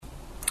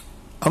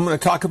I'm going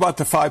to talk about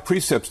the 5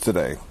 precepts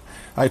today.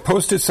 I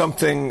posted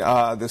something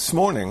this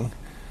morning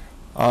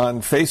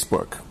on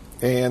Facebook,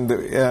 and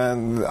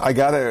I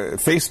got a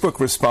Facebook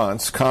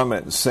response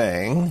comment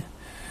saying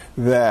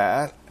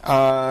that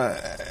how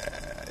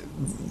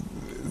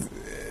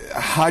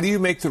do you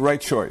make the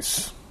right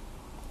choice?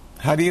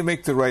 How do you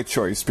make the right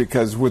choice?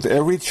 Because with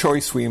every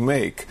choice we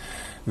make,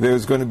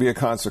 there's going to be a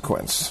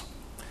consequence.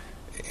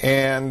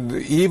 And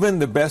even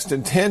the best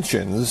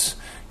intentions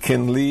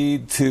can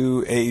lead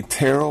to a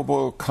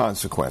terrible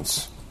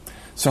consequence.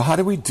 So how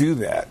do we do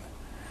that?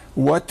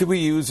 What do we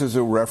use as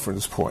a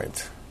reference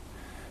point?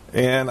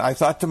 And I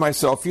thought to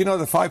myself,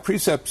 the 5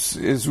 precepts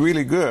is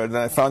really good. And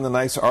I found a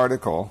nice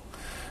article,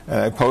 and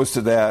I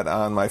posted that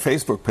on my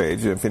Facebook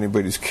page, if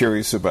anybody's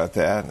curious about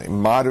that.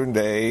 Modern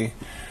day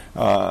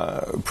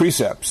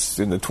precepts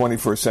in the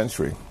 21st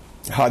century.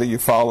 How do you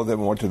follow them?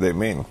 What do they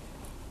mean?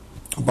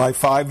 By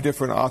 5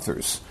 different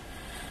authors.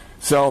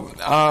 So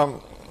I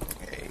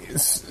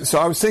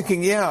was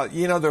thinking,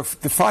 the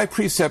 5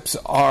 precepts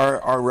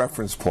are our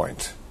reference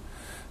point.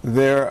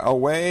 They're a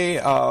way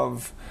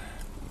of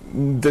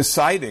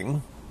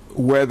deciding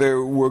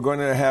whether we're going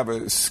to have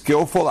a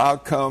skillful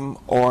outcome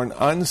or an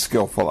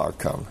unskillful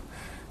outcome.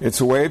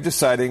 It's a way of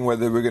deciding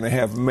whether we're going to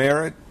have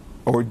merit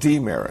or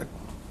demerit.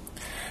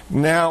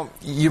 Now,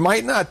 you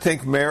might not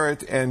think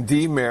merit and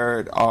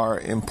demerit are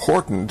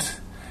important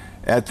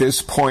at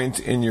this point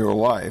in your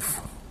life.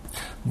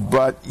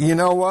 But you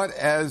know what?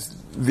 As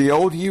the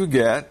older you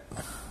get,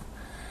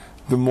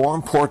 the more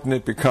important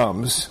it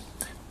becomes,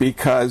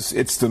 because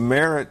it's the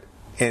merit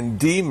and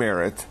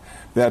demerit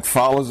that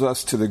follows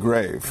us to the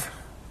grave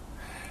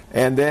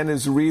and then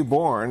is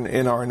reborn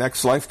in our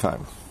next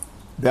lifetime.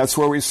 That's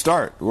where we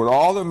start, with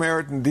all the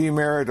merit and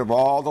demerit of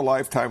all the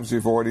lifetimes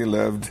we've already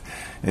lived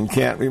and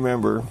can't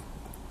remember.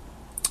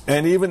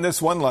 And even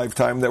this one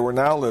lifetime that we're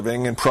now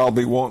living and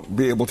probably won't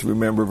be able to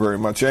remember very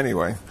much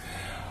anyway.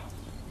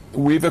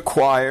 We've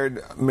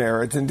acquired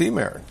merit and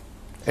demerit.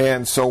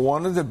 And so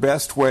one of the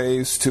best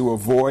ways to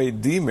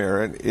avoid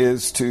demerit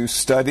is to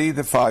study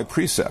the 5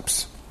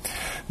 precepts.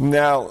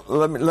 Now,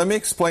 let me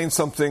explain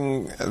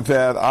something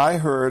that I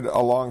heard a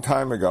long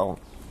time ago,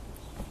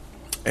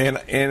 and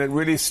it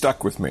really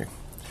stuck with me.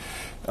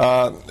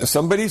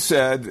 Somebody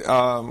said,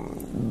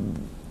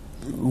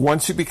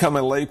 once you become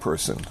a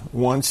layperson,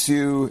 once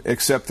you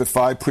accept the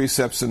 5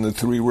 precepts and the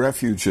 3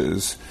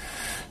 refuges,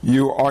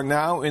 you are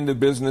now in the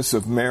business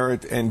of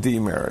merit and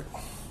demerit.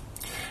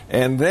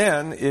 And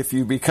then, if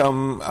you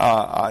become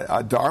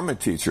a Dharma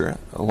teacher,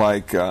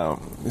 like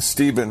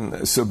Stephen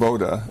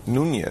Sabota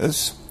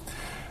Nunez,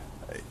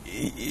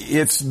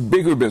 it's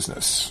bigger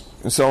business.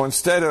 So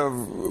instead of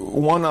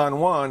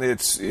one-on-one,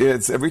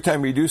 it's every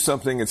time you do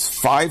something, it's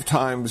 5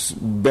 times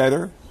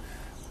better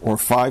or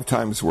 5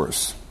 times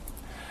worse.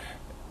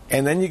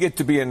 And then you get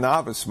to be a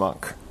novice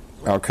monk,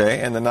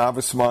 okay? And the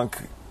novice monk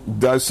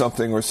does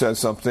something or says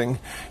something,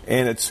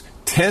 and it's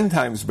 10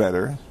 times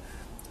better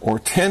or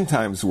 10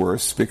 times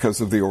worse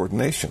because of the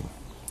ordination.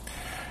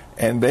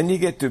 And then you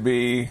get to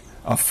be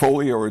a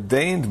fully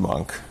ordained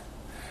monk,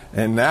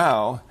 and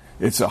now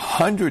it's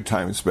 100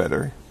 times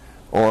better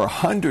or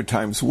 100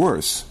 times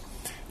worse,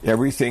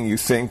 everything you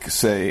think,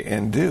 say,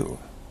 and do.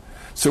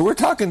 So we're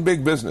talking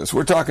big business.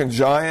 We're talking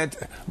giant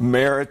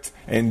merit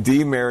and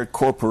demerit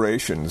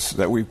corporations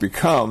that we've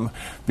become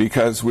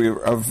because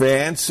we're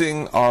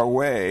advancing our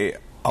way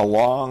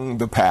along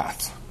the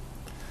path.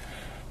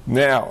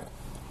 Now,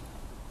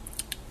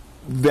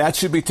 that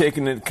should be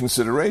taken into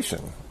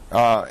consideration.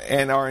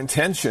 And our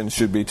intention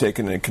should be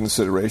taken into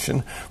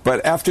consideration.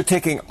 But after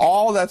taking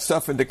all that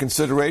stuff into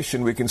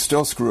consideration, we can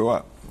still screw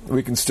up.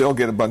 We can still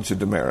get a bunch of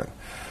demerit.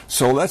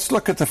 So let's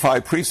look at the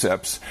 5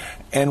 precepts.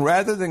 And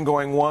rather than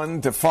going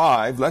 1 to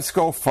 5, let's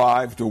go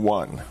 5 to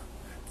 1.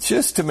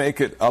 Just to make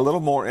it a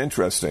little more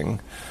interesting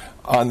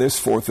on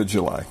this 4th of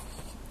July.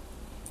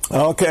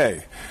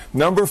 Okay,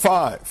 number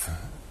 5.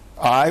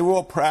 I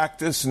will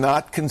practice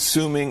not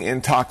consuming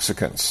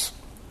intoxicants.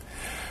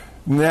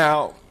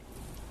 Now,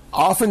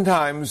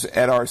 oftentimes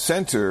at our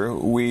center,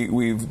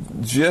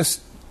 we've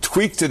just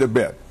tweaked it a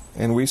bit.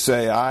 And we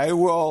say, I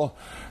will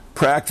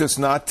practice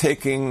not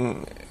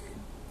taking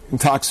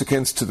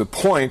intoxicants to the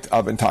point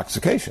of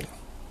intoxication.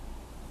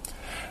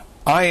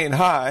 I ain't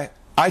high,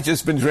 I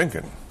just been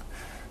drinking.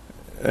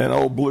 An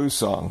old blues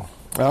song.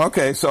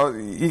 Okay, so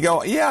you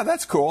go, yeah,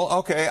 that's cool.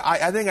 Okay,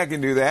 I think I can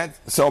do that.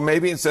 So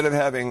maybe instead of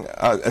having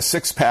a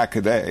 6-pack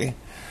a day,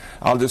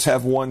 I'll just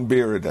have 1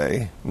 beer a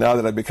day, now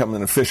that I've become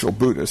an official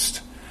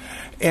Buddhist.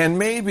 And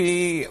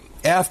maybe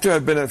after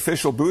I've been an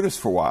official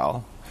Buddhist for a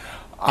while,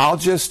 I'll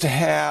just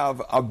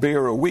have a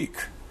beer a week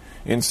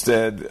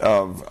instead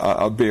of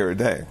a beer a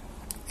day.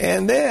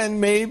 And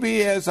then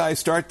maybe as I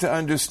start to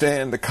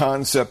understand the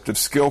concept of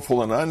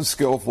skillful and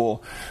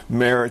unskillful,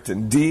 merit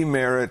and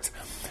demerit,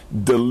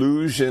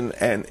 delusion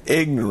and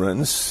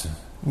ignorance,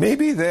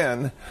 maybe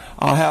then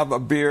I'll have a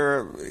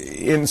beer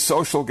in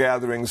social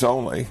gatherings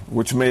only,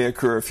 which may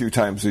occur a few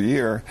times a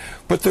year.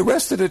 But the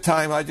rest of the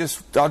time, I'll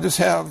just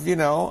have,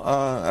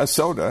 a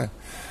soda,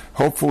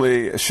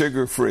 hopefully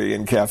sugar-free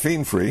and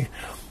caffeine-free.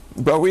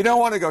 But we don't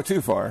want to go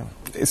too far.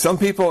 Some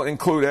people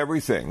include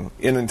everything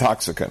in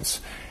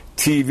intoxicants.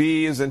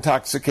 TV is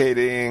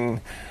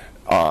intoxicating.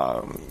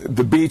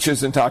 The beach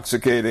is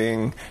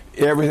intoxicating.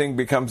 Everything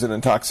becomes an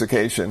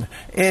intoxication.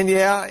 And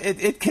yeah,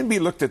 it can be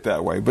looked at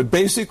that way. But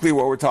basically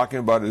what we're talking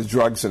about is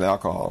drugs and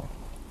alcohol.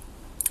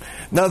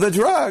 Now the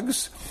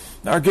drugs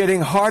are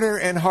getting harder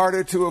and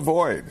harder to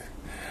avoid.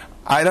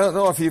 I don't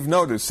know if you've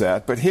noticed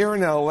that, but here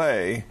in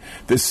LA,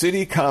 the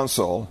city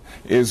council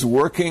is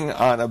working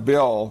on a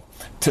bill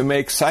to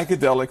make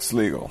psychedelics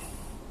legal.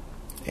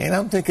 And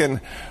I'm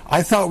thinking,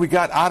 I thought we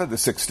got out of the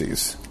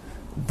 60s.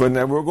 But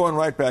now we're going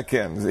right back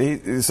in. The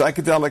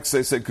psychedelics,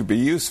 they said, could be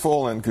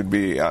useful and could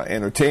be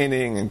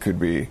entertaining and could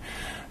be,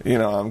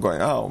 I'm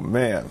going, oh,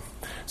 man.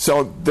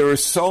 So there are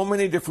so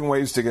many different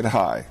ways to get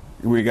high.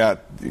 We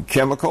got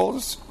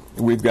chemicals.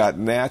 We've got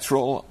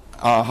natural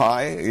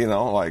high,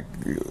 like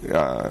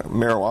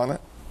marijuana.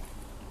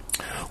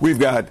 We've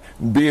got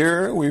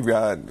beer. We've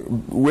got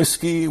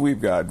whiskey.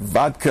 We've got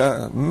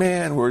vodka.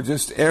 Man, we're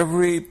just,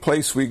 every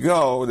place we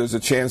go, there's a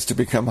chance to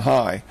become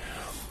high.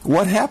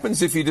 What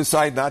happens if you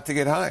decide not to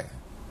get high?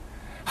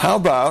 How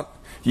about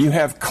you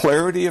have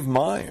clarity of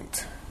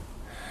mind?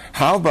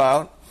 How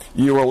about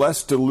you are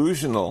less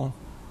delusional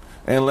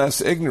and less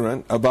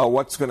ignorant about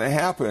what's going to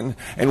happen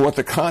and what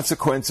the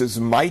consequences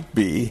might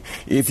be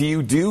if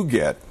you do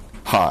get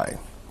high?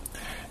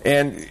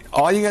 And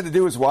all you got to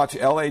do is watch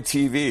LA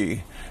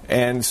TV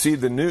and see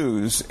the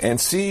news and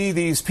see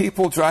these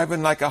people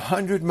driving like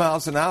 100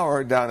 miles an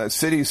hour down a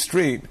city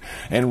street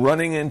and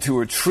running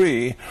into a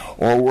tree,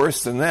 or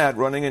worse than that,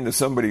 running into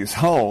somebody's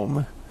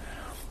home.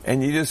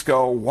 And you just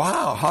go,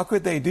 wow, how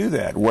could they do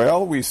that?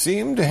 Well, we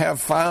seem to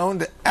have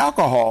found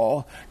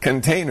alcohol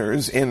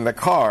containers in the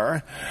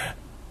car,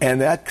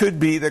 and that could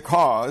be the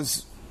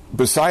cause,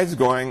 besides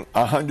going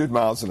 100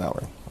 miles an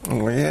hour.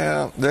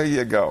 Yeah, there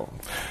you go.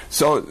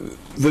 So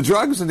the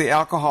drugs and the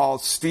alcohol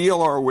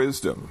steal our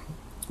wisdom.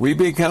 We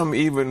become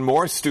even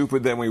more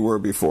stupid than we were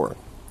before.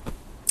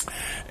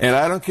 And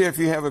I don't care if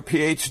you have a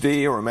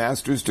PhD or a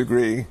master's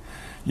degree,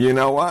 you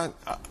know what?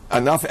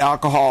 Enough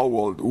alcohol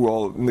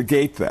will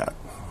negate that,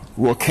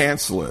 will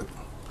cancel it.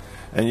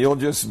 And you'll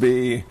just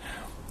be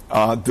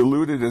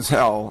deluded as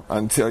hell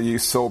until you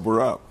sober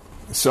up.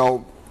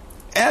 So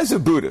as a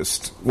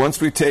Buddhist,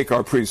 once we take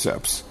our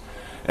precepts,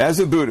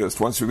 as a Buddhist,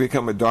 once we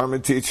become a Dharma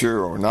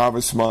teacher or a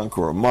novice monk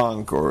or a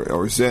monk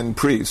or Zen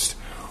priest,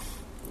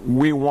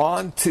 we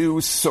want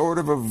to sort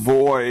of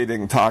avoid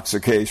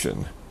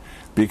intoxication,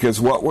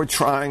 because what we're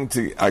trying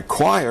to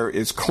acquire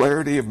is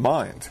clarity of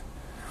mind.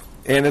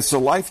 And it's a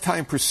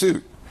lifetime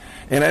pursuit.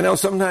 And I know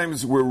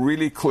sometimes we're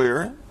really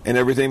clear and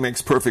everything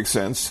makes perfect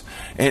sense,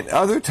 and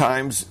other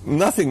times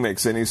nothing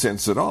makes any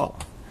sense at all.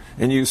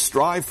 And you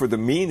strive for the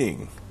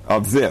meaning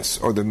of this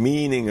or the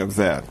meaning of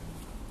that.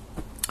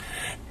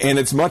 And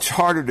it's much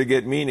harder to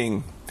get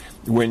meaning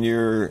when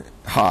you're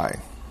high.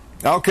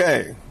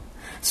 Okay,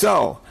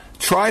 so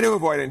try to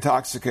avoid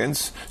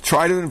intoxicants.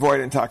 Try to avoid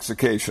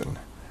intoxication.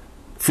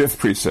 5th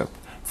precept.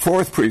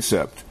 4th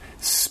precept,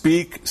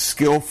 speak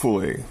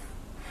skillfully.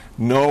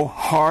 No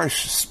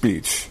harsh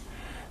speech,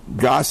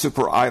 gossip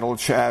or idle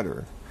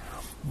chatter.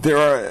 There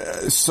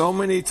are so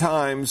many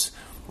times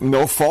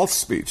no false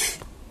speech.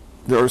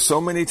 There are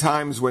so many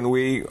times when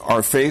we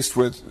are faced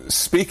with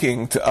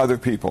speaking to other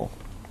people.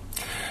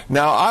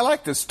 Now, I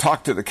like to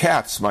talk to the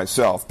cats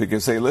myself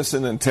because they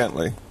listen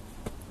intently.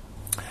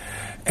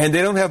 And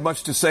they don't have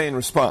much to say in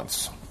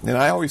response. And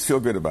I always feel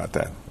good about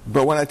that.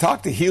 But when I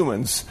talk to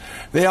humans,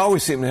 they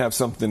always seem to have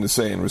something to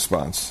say in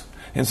response.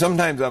 And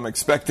sometimes I'm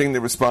expecting the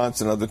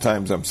response, and other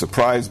times I'm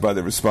surprised by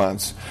the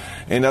response.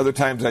 And other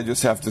times I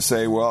just have to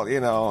say, well,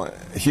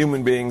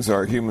 human beings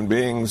are human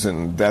beings,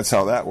 and that's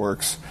how that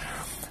works.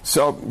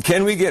 So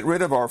can we get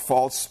rid of our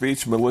false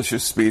speech,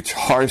 malicious speech,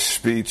 harsh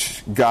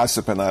speech,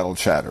 gossip, and idle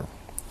chatter?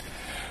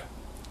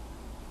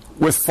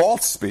 With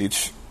false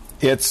speech,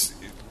 it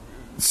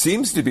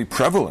seems to be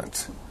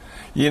prevalent.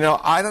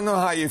 I don't know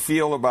how you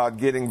feel about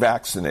getting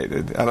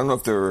vaccinated. I don't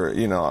know if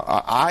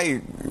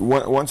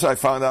once I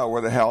found out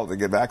where the hell to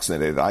get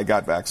vaccinated, I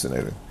got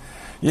vaccinated.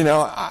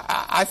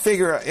 I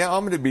figure,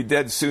 I'm going to be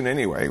dead soon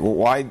anyway. Well,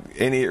 why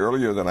any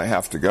earlier than I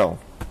have to go?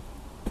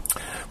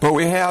 But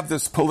we have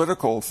this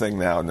political thing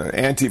now, the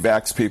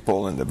anti-vax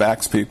people and the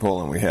vax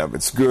people, and we have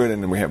it's good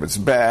and then we have it's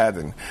bad,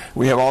 and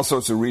we have all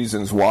sorts of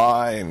reasons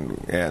why,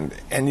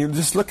 and you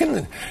just look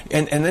in,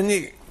 and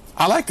then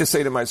I like to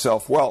say to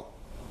myself, well,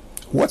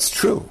 what's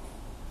true?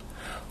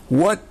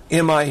 What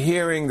am I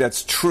hearing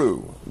that's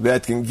true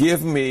that can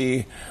give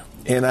me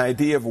an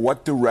idea of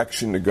what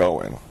direction to go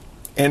in?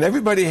 And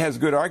everybody has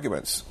good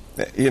arguments,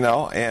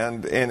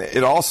 and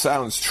it all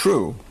sounds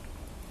true.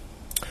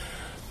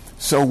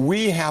 So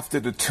we have to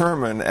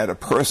determine at a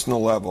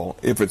personal level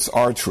if it's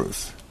our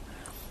truth.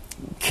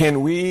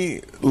 Can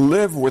we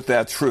live with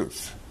that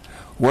truth?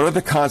 What are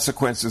the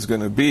consequences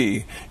going to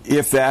be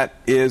if that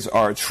is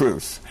our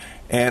truth?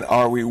 And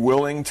are we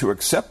willing to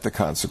accept the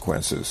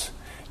consequences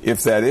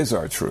if that is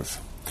our truth?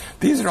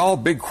 These are all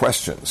big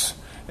questions.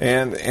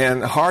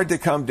 and hard to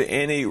come to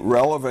any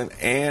relevant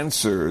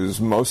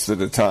answers most of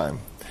the time.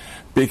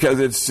 Because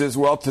it says,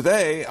 well,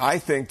 today I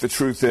think the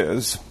truth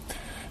is,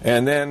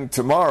 and then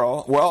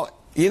tomorrow, well,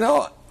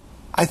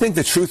 I think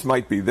the truth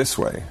might be this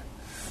way.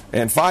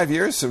 And 5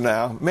 years from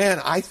now,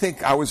 man, I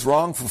think I was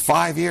wrong for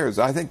 5 years.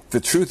 I think the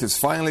truth is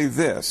finally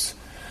this.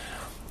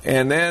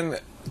 And then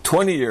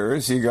 20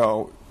 years, you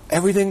go,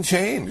 everything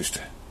changed.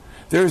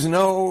 There's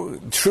no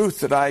truth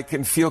that I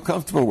can feel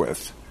comfortable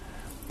with.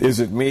 Is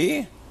it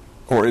me,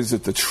 or is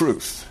it the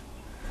truth?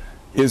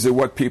 Is it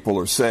what people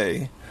are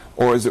saying,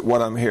 or is it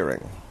what I'm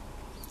hearing?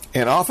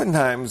 And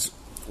oftentimes,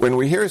 when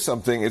we hear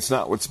something, it's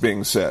not what's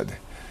being said.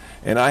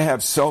 And I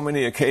have so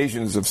many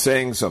occasions of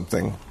saying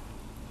something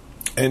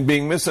and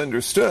being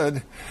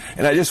misunderstood,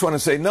 and I just want to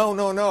say,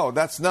 no,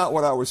 that's not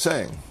what I was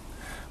saying.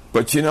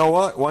 But you know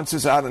what? Once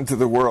it's out into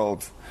the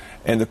world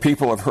and the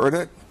people have heard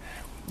it,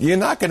 you're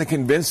not going to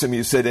convince them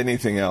you said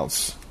anything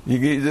else.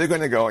 They're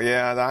going to go,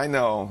 yeah, I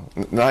know.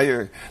 Now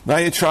you're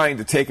trying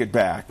to take it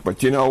back.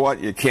 But you know what?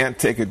 You can't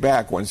take it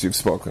back once you've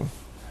spoken.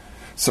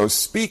 So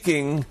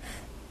speaking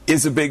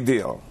is a big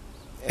deal.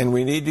 And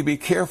we need to be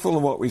careful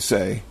of what we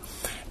say.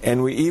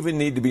 And we even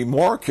need to be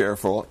more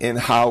careful in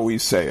how we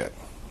say it.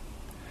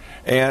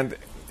 And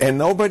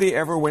nobody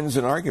ever wins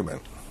an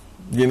argument.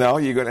 You're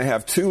going to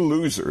have two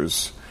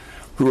losers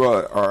who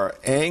are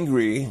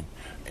angry,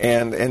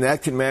 and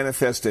that can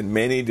manifest in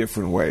many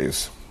different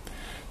ways.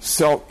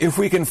 So if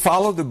we can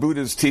follow the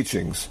Buddha's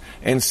teachings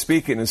and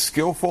speak in a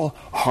skillful,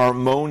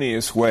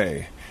 harmonious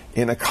way,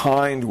 in a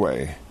kind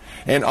way,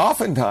 and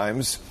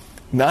oftentimes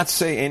not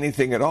say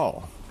anything at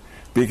all,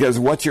 because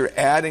what you're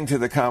adding to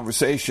the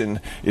conversation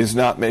is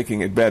not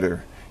making it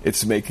better.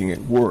 It's making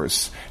it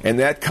worse. And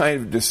that kind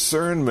of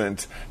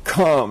discernment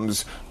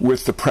comes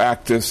with the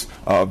practice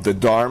of the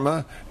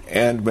Dharma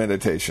and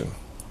meditation.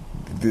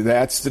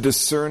 That's the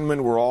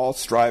discernment we're all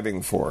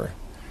striving for.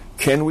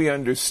 Can we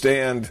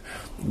understand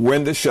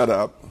when to shut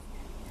up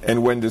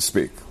and when to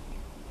speak?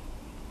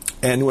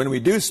 And when we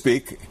do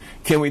speak,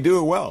 can we do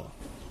it well?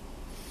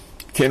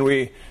 Can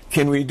we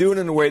do it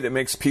in a way that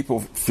makes people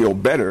feel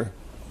better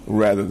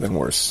rather than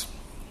worse?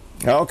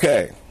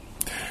 Okay.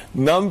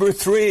 Number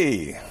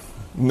 3.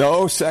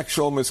 No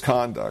sexual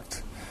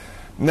misconduct.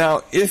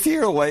 Now, if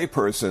you're a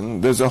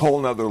layperson, there's a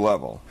whole other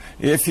level.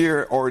 If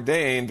you're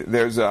ordained,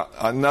 there's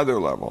another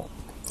level.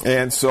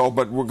 And so,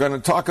 but we're going to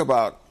talk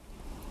about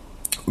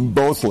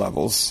both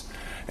levels.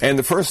 And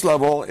the first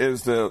level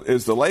is the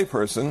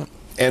layperson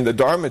and the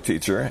Dharma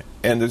teacher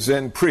and the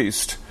Zen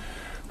priest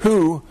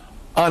who,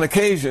 on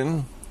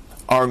occasion,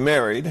 are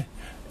married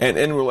and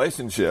in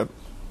relationship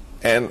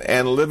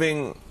and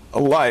living a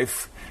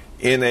life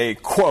in a,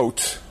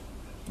 quote,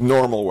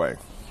 normal way.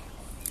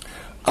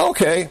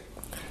 Okay,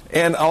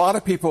 and a lot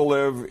of people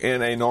live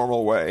in a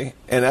normal way,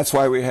 and that's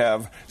why we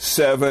have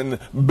 7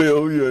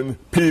 billion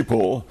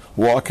people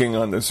walking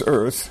on this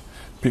earth,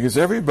 because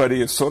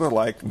everybody is sort of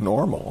like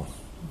normal,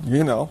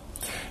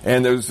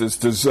 And there's this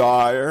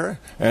desire,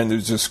 and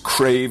there's this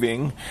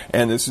craving,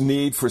 and this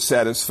need for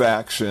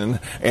satisfaction,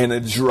 and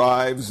it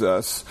drives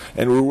us,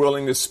 and we're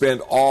willing to spend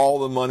all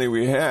the money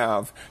we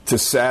have to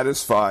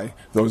satisfy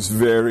those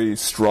very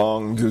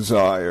strong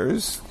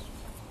desires.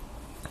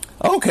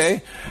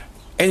 Okay,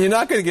 and you're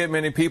not going to get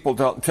many people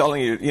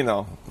telling you,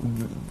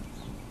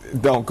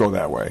 don't go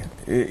that way.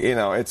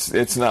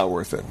 It's not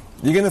worth it.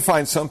 You're going to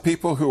find some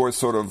people who are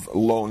sort of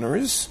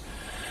loners,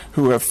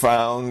 who have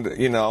found,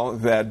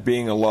 that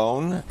being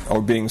alone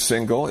or being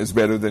single is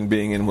better than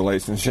being in a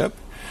relationship.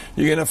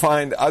 You're going to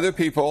find other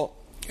people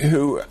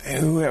who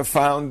have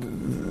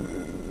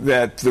found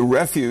that the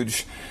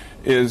refuge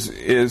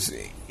is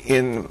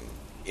in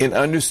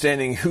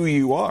understanding who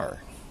you are.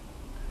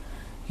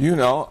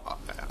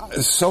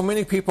 So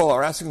many people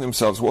are asking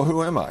themselves, well,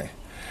 who am I?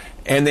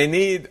 And they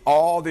need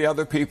all the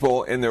other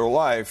people in their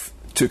life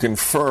to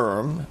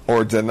confirm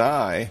or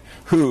deny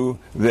who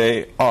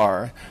they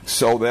are,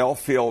 so they'll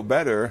feel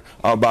better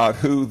about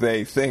who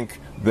they think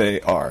they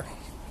are.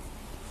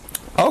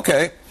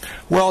 Okay,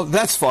 well,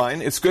 that's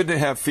fine. It's good to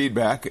have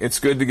feedback. It's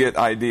good to get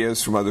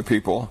ideas from other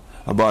people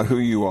about who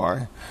you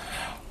are.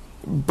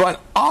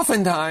 But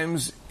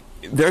oftentimes,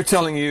 they're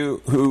telling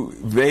you who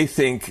they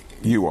think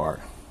you are.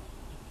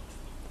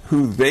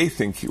 Who they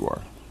think you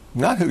are,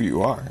 not who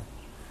you are.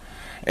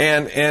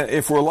 And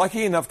if we're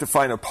lucky enough to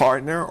find a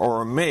partner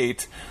or a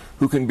mate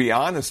who can be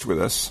honest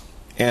with us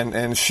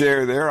and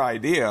share their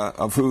idea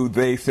of who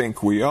they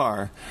think we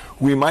are,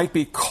 we might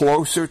be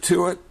closer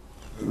to it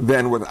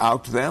than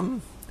without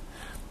them,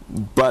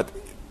 but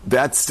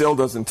that still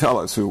doesn't tell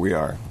us who we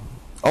are.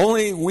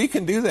 Only we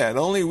can do that.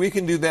 Only we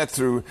can do that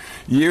through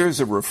years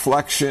of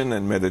reflection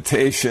and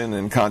meditation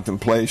and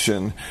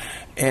contemplation,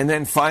 and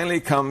then finally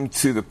come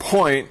to the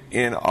point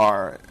in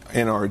our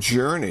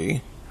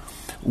journey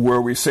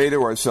where we say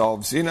to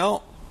ourselves, I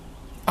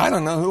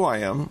don't know who I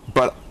am,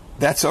 but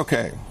that's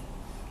okay,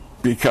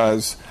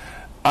 because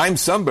I'm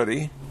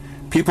somebody.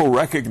 People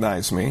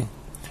recognize me.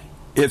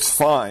 It's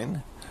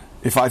fine.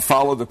 if I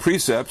follow the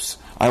precepts,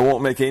 I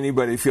won't make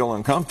anybody feel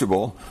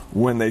uncomfortable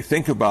when they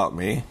think about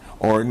me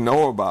or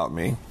know about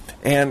me.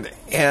 And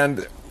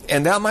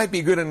that might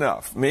be good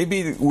enough.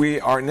 Maybe we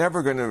are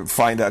never going to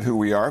find out who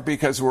we are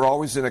because we're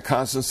always in a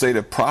constant state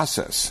of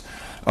process,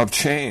 of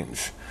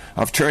change,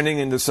 of turning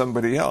into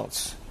somebody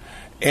else.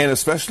 And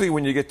especially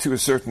when you get to a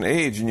certain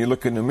age and you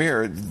look in the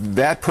mirror,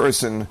 that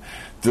person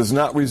does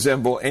not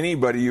resemble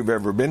anybody you've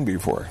ever been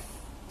before.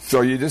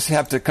 So you just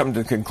have to come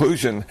to the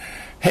conclusion,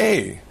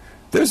 hey,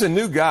 there's a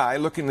new guy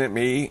looking at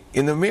me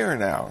in the mirror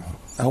now.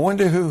 I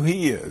wonder who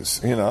he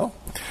is, you know.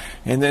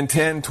 And then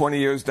 10, 20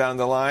 years down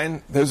the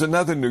line, there's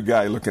another new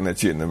guy looking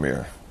at you in the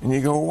mirror. And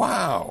you go,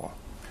 wow,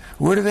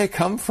 where do they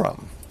come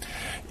from?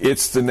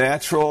 It's the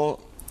natural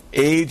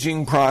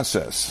aging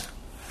process,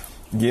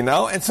 you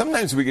know. And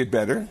sometimes we get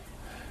better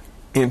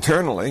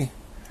internally,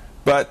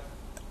 but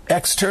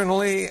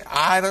externally,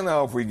 I don't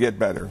know if we get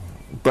better.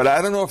 But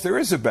I don't know if there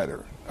is a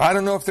better. I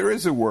don't know if there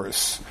is a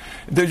worse.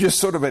 There's just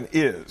sort of an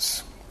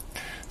is.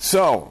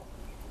 So,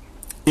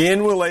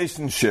 in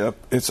relationship,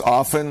 it's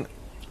often,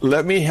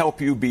 let me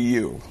help you be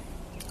you.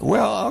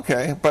 Well,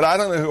 okay, but I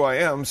don't know who I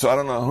am, so I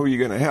don't know who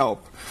you're going to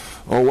help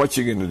or what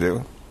you're going to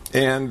do.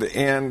 And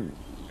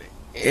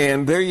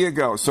there you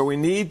go. So we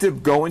need to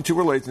go into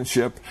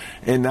relationship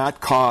and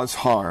not cause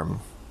harm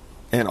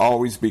and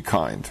always be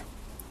kind.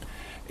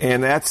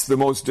 And that's the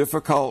most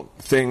difficult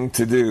thing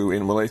to do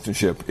in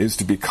relationship, is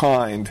to be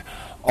kind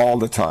all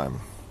the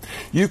time.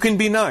 You can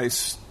be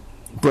nice,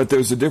 but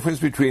there's a difference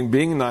between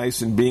being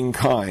nice and being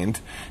kind.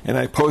 And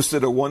I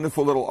posted a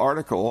wonderful little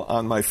article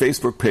on my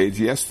Facebook page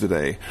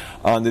yesterday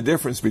on the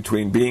difference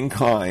between being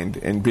kind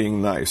and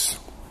being nice.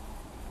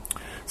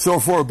 So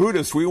for a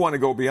Buddhist, we want to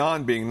go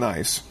beyond being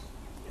nice,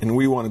 and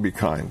we want to be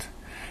kind.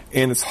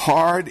 And it's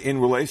hard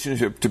in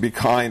relationship to be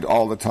kind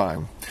all the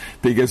time,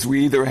 because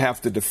we either have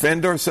to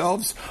defend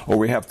ourselves or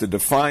we have to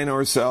define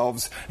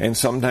ourselves, and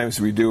sometimes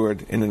we do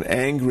it in an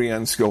angry,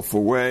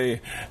 unskillful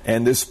way.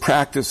 And this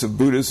practice of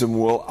Buddhism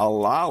will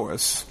allow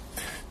us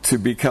to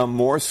become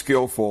more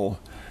skillful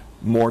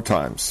more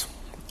times.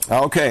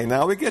 Okay,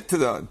 now we get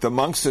to the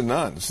monks and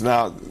nuns.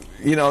 Now,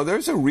 you know,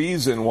 there's a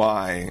reason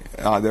why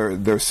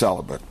they're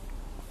celibate.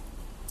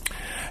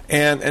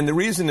 And the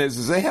reason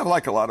is they have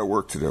like a lot of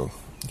work to do.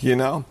 You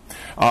know,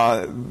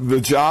 the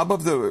job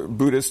of the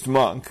Buddhist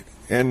monk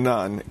and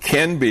nun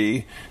can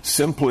be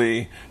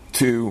simply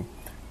to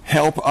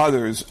help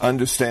others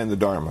understand the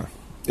Dharma.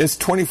 It's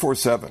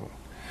 24/7.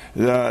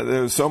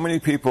 There's so many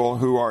people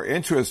who are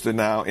interested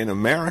now in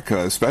America,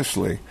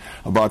 especially,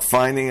 about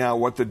finding out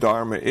what the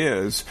Dharma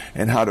is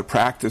and how to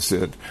practice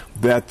it,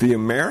 that the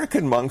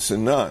American monks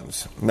and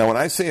nuns, now when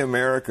I say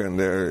American,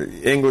 they're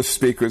English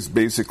speakers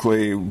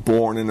basically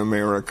born in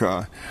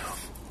America,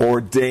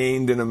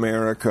 ordained in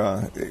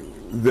America.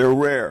 They're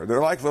rare.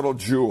 They're like little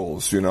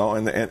jewels, you know,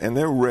 and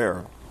they're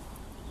rare.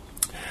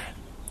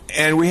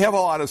 And we have a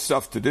lot of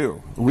stuff to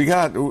do. We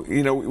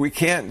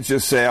can't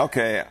just say,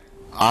 okay,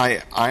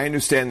 I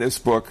understand this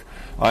book,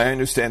 I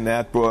understand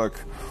that book,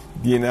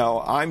 you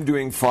know, I'm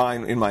doing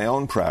fine in my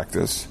own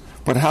practice,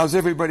 but how's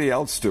everybody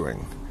else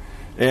doing?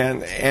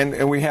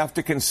 And we have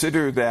to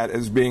consider that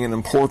as being an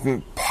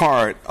important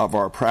part of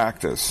our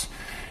practice,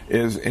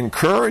 is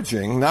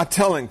encouraging, not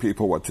telling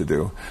people what to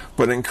do,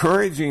 but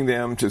encouraging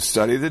them to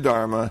study the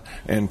Dharma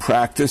and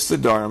practice the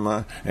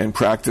Dharma and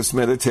practice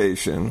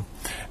meditation,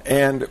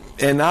 and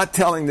not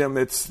telling them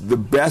it's the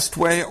best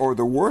way or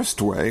the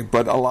worst way,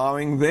 but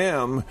allowing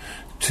them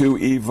to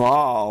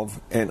evolve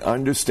and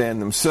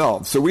understand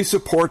themselves. So we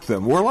support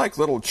them. We're like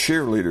little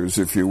cheerleaders,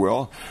 if you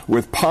will,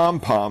 with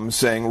pom-poms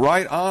saying,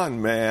 right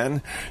on,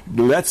 man,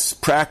 let's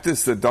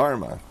practice the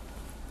Dharma.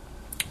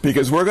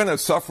 Because we're going to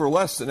suffer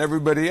less than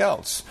everybody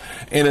else.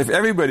 And if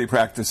everybody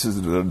practices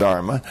the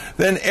Dharma,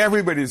 then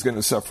everybody's going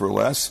to suffer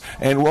less.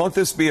 And won't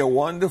this be a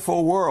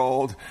wonderful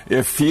world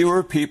if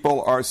fewer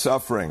people are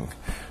suffering?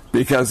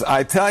 Because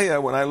I tell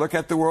you, when I look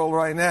at the world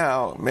right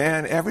now,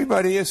 man,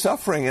 everybody is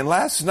suffering. And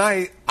last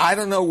night, I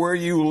don't know where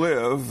you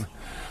live,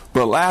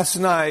 but last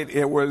night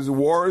it was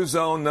war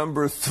zone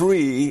number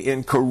 3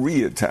 in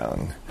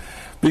Koreatown.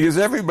 Because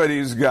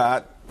everybody's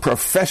got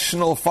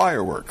professional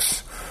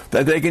fireworks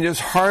that they can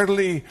just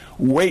hardly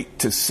wait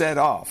to set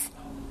off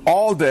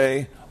all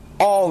day,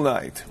 all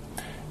night.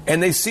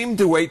 And they seem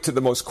to wait to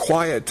the most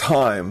quiet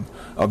time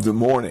of the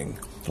morning,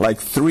 like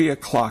 3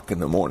 o'clock in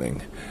the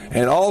morning.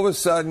 And all of a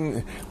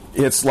sudden,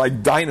 it's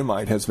like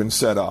dynamite has been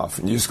set off.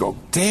 And you just go,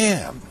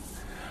 damn,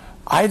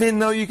 I didn't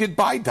know you could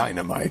buy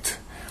dynamite.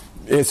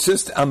 It's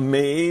just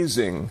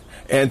amazing.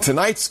 And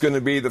tonight's going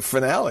to be the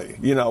finale.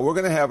 You know, we're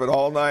going to have it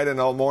all night and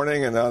all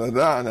morning and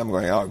da-da-da. And I'm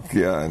going, oh,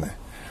 God.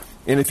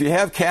 And if you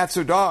have cats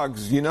or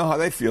dogs, you know how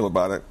they feel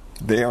about it.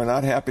 They are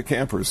not happy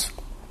campers.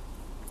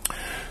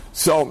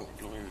 So,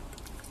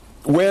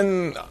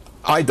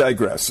 I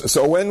digress.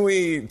 So when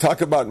we talk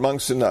about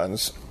monks and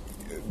nuns,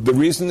 the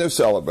reason they're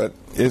celibate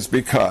is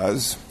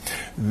because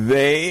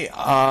they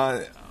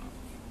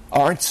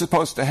aren't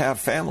supposed to have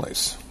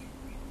families.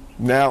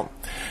 Now,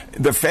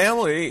 the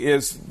family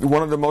is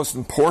one of the most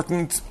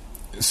important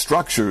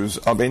structures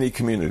of any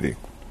community.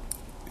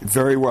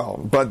 Very well.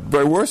 But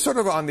we're sort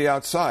of on the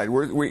outside.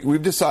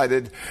 We've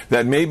decided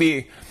that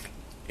maybe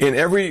in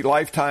every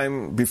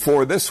lifetime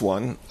before this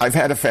one, I've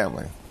had a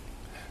family.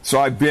 So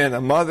I've been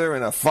a mother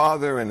and a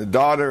father and a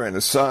daughter and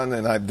a son,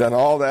 and I've done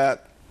all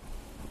that.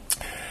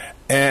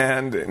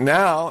 And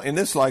now, in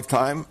this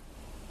lifetime,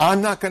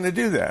 I'm not going to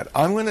do that.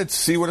 I'm going to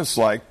see what it's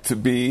like to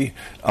be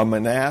a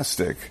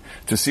monastic,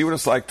 to see what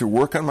it's like to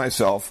work on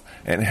myself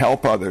and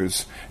help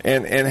others,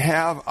 and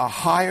have a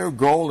higher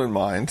goal in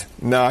mind.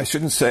 No, I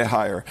shouldn't say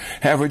higher.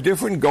 Have a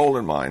different goal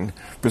in mind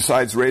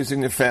besides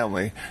raising the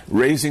family,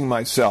 raising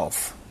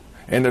myself,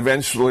 and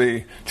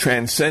eventually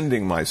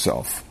transcending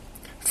myself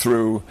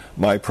through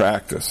my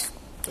practice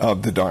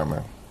of the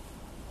Dharma.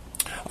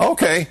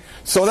 Okay,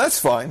 so that's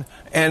fine.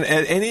 And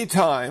at any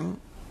time,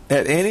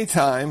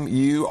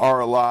 you are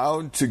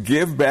allowed to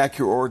give back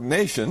your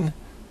ordination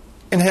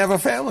and have a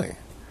family.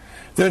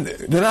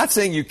 They're not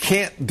saying you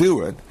can't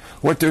do it.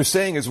 What they're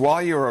saying is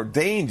while you're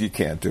ordained, you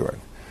can't do it.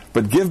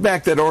 But give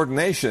back that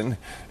ordination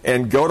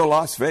and go to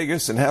Las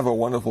Vegas and have a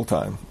wonderful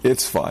time.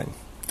 It's fine.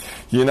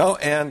 You know,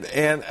 and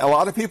a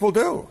lot of people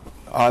do.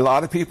 A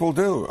lot of people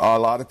do. A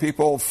lot of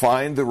people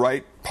find the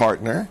right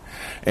partner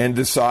and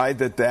decide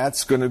that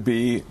that's going to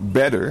be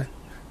better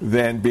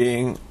than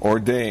being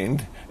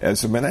ordained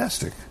as a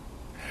monastic.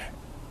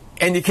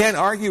 And you can't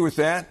argue with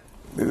that.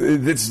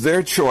 It's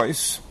their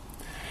choice.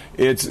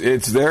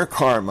 It's their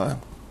karma.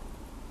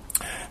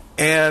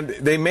 And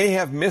they may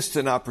have missed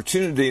an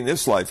opportunity in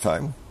this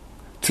lifetime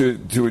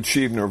to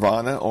achieve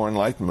nirvana or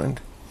enlightenment.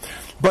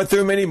 But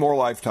there are many more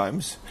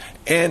lifetimes.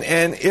 And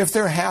if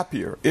they're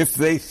happier, if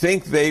they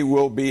think they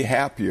will be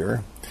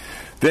happier,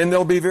 then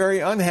they'll be very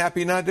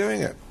unhappy not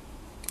doing it.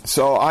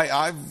 So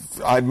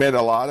I've met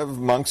a lot of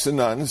monks and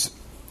nuns,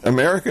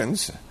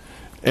 Americans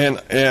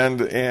and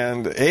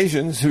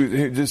Asians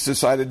who just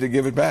decided to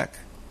give it back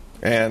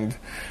and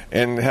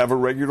have a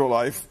regular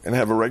life and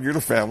have a regular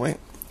family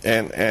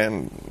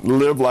and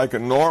live like a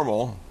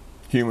normal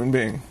human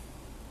being.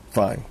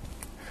 Fine.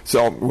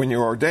 So when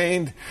you're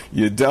ordained,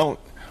 you don't.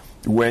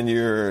 When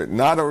you're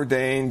not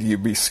ordained, you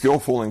be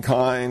skillful and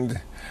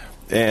kind,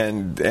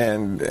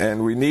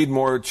 and we need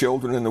more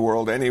children in the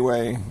world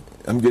anyway.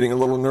 I'm getting a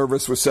little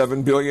nervous with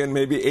 7 billion,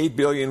 maybe 8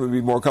 billion would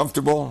be more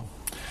comfortable.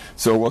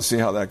 So we'll see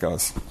how that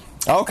goes.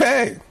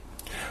 Okay,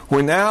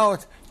 we're now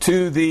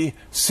to the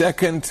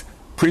second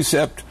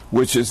precept,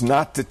 which is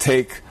not to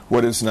take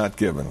what is not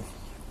given.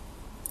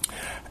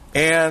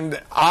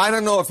 And I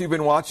don't know if you've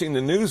been watching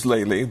the news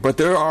lately, but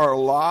there are a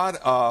lot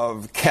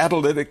of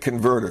catalytic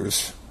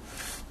converters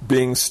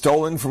being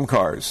stolen from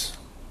cars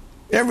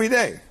every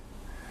day.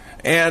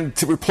 And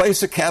to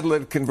replace a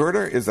catalytic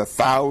converter is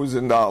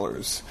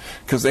 $1,000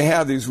 because they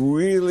have these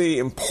really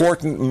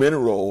important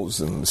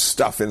minerals and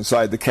stuff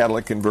inside the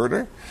catalytic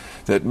converter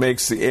that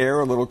makes the air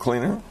a little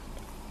cleaner.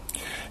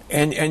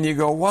 And you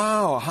go,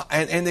 wow.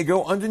 And they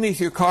go underneath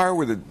your car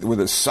with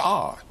a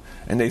saw.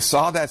 And they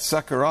saw that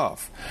sucker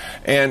off.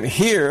 And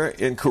here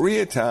in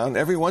Koreatown,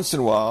 every once in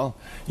a while,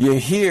 you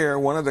hear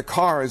one of the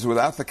cars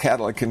without the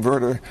catalytic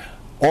converter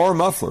or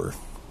muffler.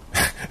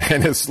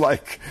 And it's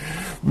like,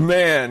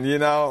 man, you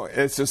know,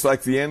 it's just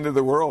like the end of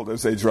the world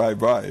as they drive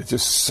by. It's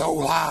just so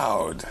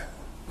loud.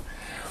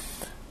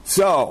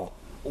 So,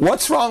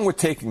 what's wrong with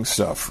taking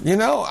stuff? You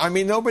know, I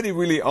mean, nobody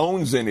really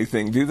owns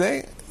anything, do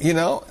they? You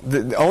know,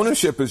 the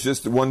ownership is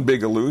just one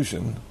big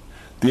illusion.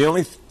 The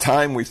only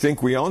time we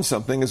think we own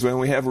something is when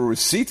we have a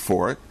receipt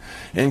for it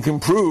and can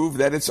prove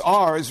that it's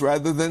ours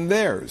rather than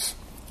theirs.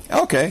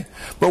 Okay,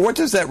 but what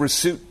does that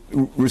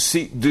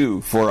receipt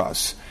do for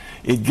us?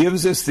 It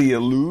gives us the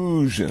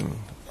illusion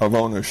of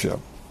ownership.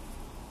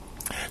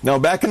 Now,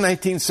 back in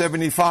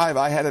 1975,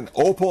 I had an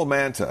Opel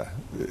Manta,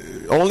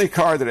 only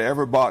car that I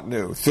ever bought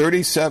new,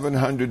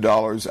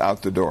 $3,700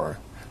 out the door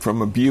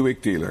from a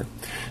Buick dealer.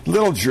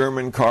 Little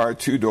German car,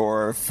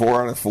 2-door,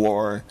 4 on the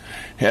floor,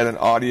 had an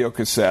audio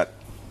cassette.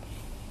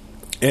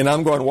 And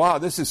I'm going, wow,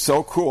 this is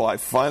so cool. I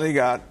finally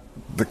got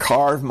the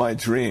car of my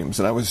dreams.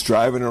 And I was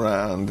driving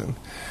around.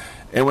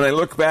 And when I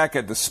look back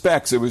at the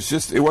specs, it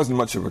wasn't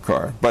much of a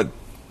car. But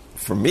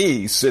for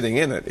me, sitting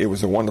in it, it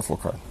was a wonderful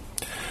car.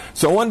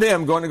 So one day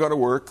I'm going to go to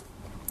work,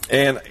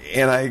 and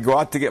I go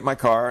out to get my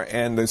car,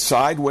 and the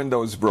side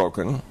window is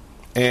broken.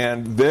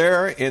 And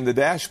there in the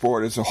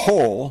dashboard is a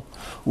hole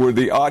where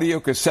the audio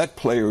cassette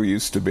player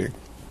used to be.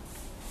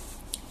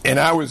 And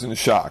I was in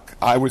shock.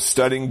 I was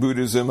studying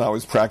Buddhism. I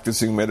was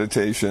practicing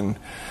meditation.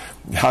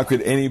 How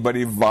could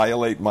anybody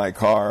violate my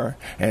car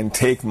and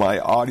take my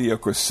audio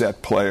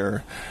cassette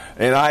player?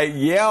 And I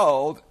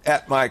yelled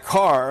at my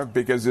car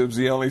because it was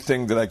the only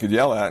thing that I could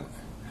yell at.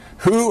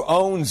 Who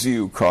owns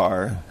you,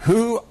 car?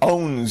 Who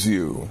owns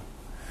you?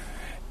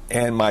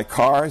 And my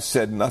car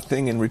said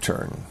nothing in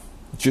return.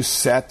 Just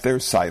sat there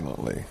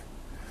silently.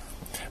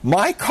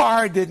 My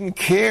car didn't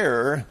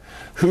care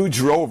who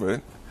drove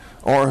it,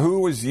 or who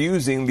was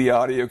using the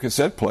audio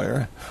cassette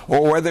player,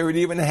 or whether it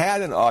even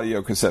had an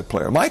audio cassette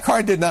player. My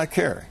car did not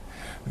care.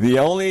 The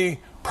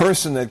only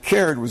person that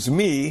cared was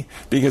me,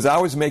 because I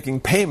was making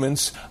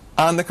payments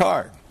on the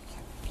car.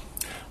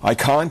 I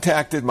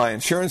contacted my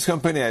insurance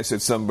company. I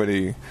said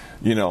somebody,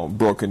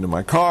 broke into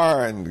my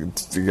car and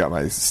got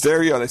my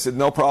stereo. They said,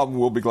 no problem,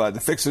 we'll be glad to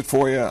fix it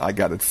for you. I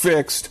got it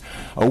fixed.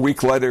 A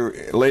week later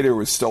it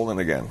was stolen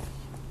again.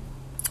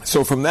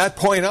 So from that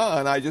point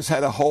on, I just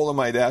had a hole in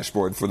my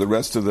dashboard for the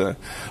rest of the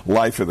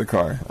life of the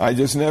car. I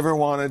just never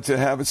wanted to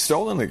have it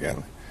stolen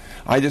again.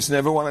 I just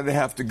never wanted to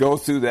have to go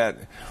through that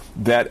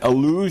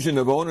illusion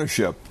of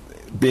ownership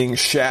being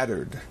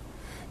shattered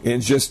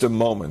in just a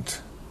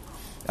moment.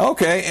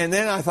 Okay, and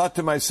then I thought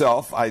to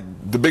myself,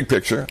 the big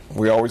picture,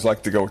 we always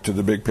like to go to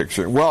the big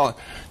picture. Well,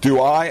 do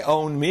I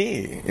own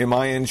me? Am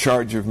I in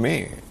charge of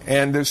me?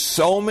 And there's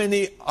so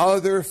many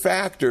other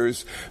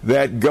factors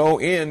that go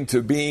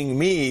into being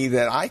me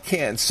that I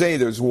can't say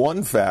there's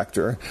one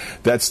factor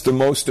that's the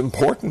most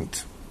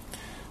important.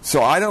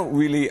 So I don't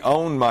really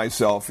own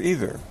myself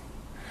either.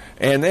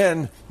 And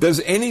then,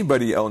 does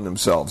anybody own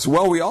themselves?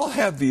 Well, we all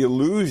have the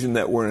illusion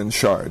that we're in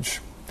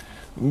charge.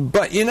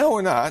 But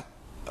we're not.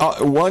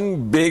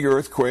 One big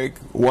earthquake,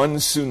 one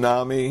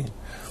tsunami,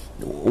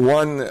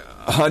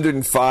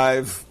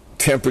 105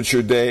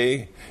 temperature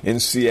day in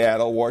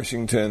Seattle,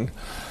 Washington,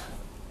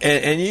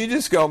 and you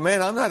just go,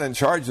 man, I'm not in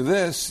charge of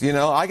this.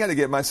 I got to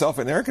get myself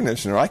an air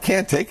conditioner. I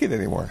can't take it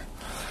anymore.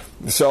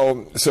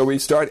 So we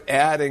start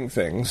adding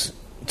things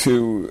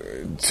to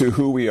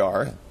who we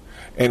are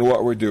and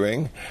what we're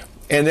doing,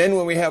 and then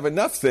when we have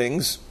enough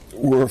things,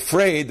 we're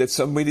afraid that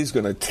somebody's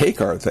going to take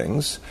our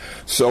things,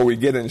 so we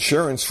get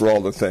insurance for all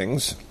the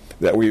things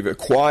that we've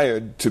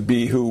acquired to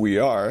be who we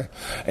are.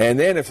 And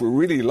then if we're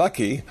really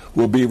lucky,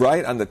 we'll be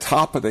right on the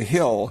top of the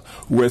hill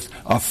with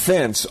a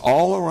fence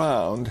all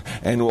around,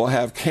 and we'll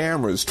have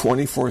cameras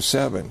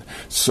 24/7.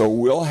 So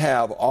we'll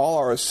have all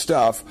our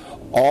stuff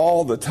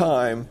all the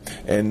time,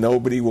 and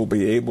nobody will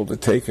be able to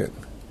take it.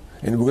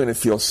 And we're going to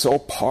feel so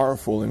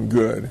powerful and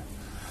good.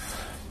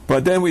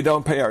 But then we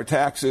don't pay our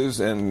taxes,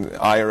 and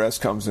IRS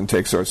comes and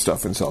takes our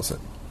stuff and sells it.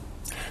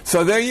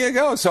 So there you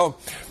go. So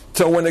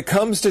when it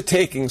comes to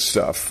taking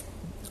stuff,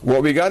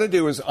 what we got to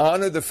do is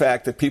honor the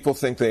fact that people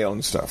think they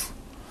own stuff.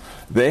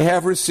 They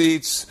have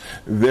receipts,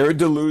 they're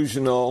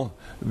delusional,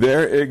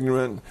 they're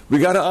ignorant. We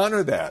got to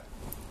honor that.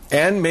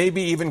 And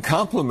maybe even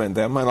compliment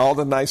them on all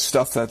the nice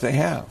stuff that they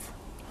have.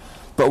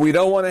 But we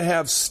don't want to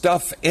have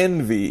stuff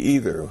envy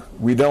either.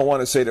 We don't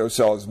want to say to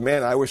ourselves,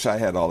 man, I wish I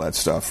had all that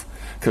stuff,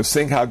 because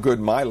think how good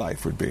my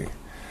life would be.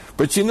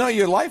 But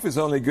your life is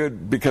only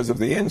good because of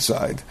the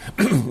inside,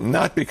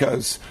 not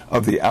because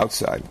of the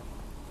outside.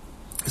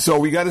 So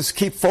we got to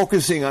keep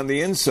focusing on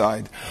the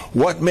inside.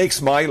 What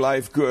makes my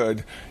life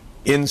good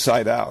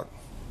inside out,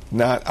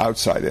 not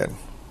outside in?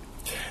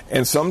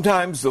 And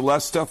sometimes the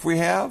less stuff we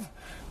have,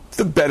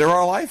 the better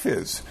our life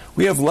is.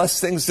 We have less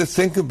things to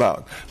think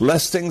about,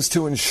 less things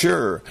to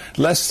insure,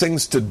 less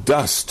things to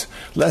dust,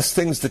 less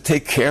things to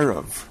take care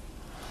of.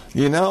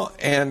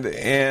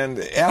 And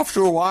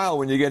after a while,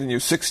 when you get in your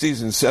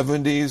 60s and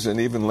 70s and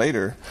even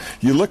later,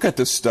 you look at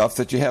the stuff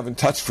that you haven't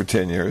touched for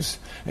 10 years,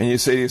 and you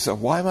say to yourself,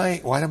 why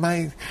am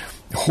I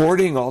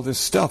hoarding all this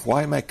stuff?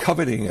 Why am I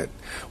coveting it?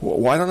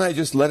 Why don't I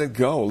just let it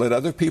go? Let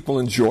other people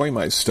enjoy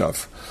my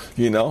stuff,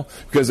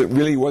 because it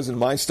really wasn't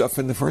my stuff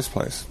in the first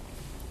place.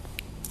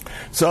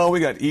 So we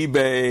got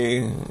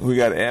eBay, we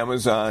got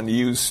Amazon,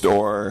 used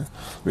store,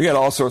 we got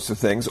all sorts of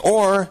things.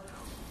 Or,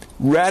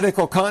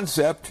 radical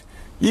concept,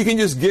 you can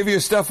just give your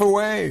stuff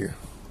away.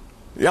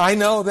 I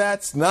know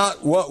that's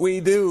not what we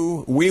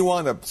do. We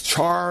want to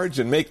charge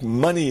and make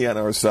money on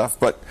our stuff,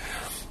 but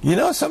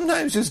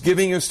sometimes just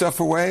giving your stuff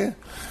away,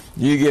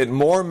 you get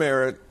more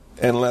merit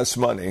and less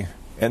money.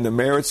 And the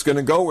merit's going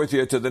to go with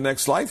you to the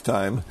next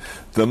lifetime.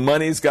 The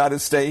money's got to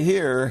stay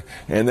here,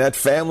 and that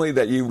family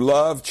that you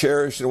love,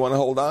 cherish, and want to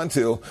hold on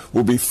to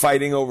will be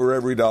fighting over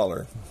every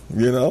dollar.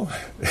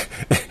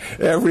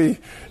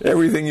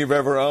 Everything you've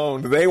ever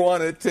owned, they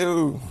want it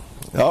too.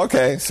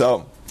 Okay,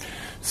 so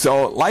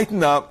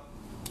lighten up.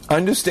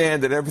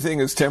 Understand that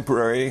everything is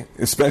temporary,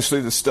 especially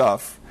the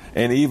stuff,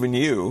 and even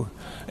you.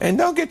 And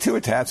don't get too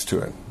attached to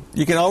it.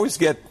 You can always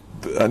get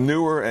a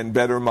newer and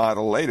better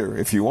model later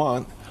if you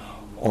want.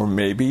 Or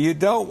maybe you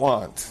don't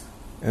want.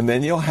 And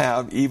then you'll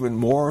have even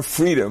more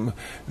freedom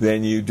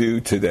than you do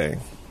today.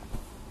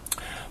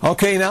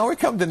 Okay, now we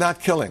come to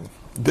not killing.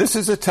 This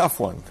is a tough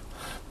one.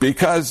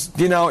 Because,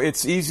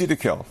 it's easy to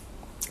kill.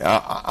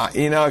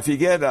 If you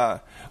get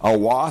a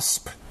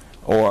wasp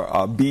or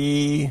a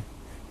bee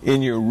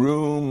in your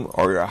room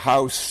or your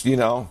house, you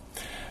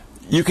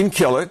can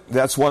kill it.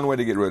 That's one way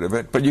to get rid of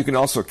it. But you can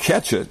also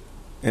catch it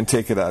and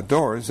take it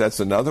outdoors.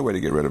 That's another way to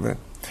get rid of it.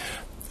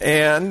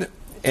 And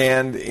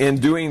in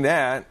doing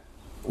that,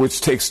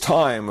 which takes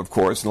time, of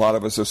course, and a lot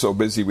of us are so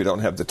busy we don't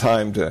have the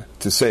time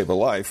to save a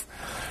life,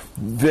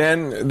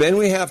 then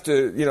we have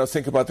to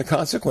think about the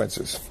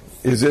consequences.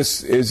 Is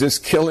this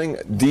killing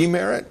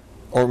demerit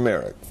or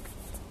merit?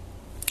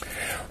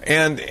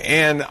 And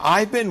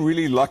I've been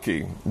really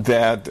lucky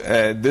that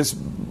this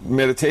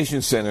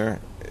meditation center,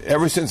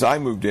 ever since I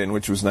moved in,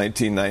 which was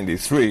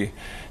 1993,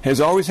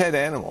 has always had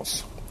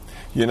animals.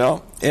 And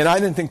I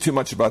didn't think too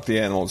much about the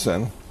animals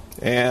then.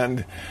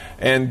 And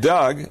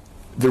Doug,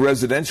 the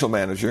residential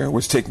manager,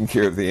 was taking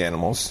care of the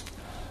animals.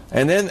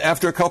 And then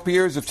after a couple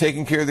years of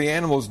taking care of the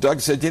animals, Doug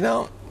said,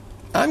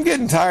 I'm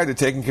getting tired of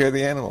taking care of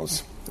the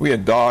animals. We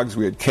had dogs,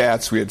 we had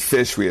cats, we had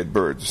fish, we had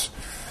birds.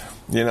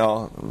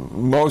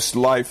 Most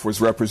life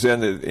was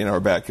represented in our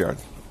backyard.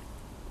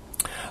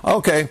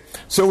 Okay,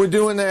 so we're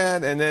doing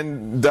that, and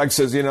then Doug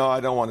says, I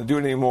don't want to do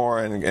it anymore,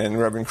 and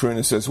Reverend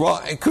Karuna says, well,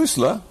 hey,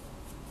 Kusala,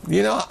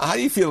 how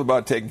do you feel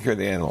about taking care of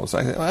the animals?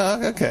 I said,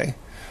 well, okay,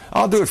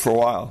 I'll do it for a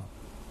while,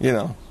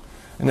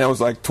 and that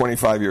was like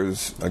 25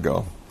 years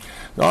ago.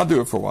 I'll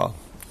do it for a while.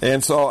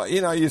 And so,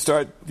 you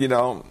start,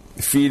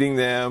 feeding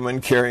them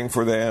and caring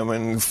for them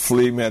and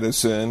flea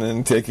medicine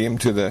and taking them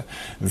to the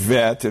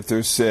vet if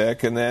they're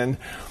sick. And then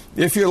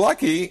if you're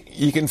lucky,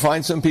 you can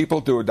find some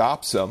people to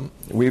adopt some.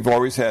 We've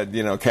always had,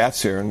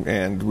 cats here,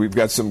 and we've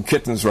got some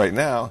kittens right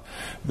now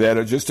that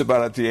are just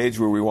about at the age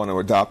where we want to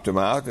adopt them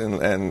out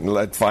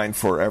and find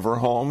forever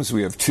homes.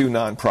 We have 2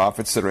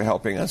 nonprofits that are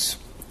helping us.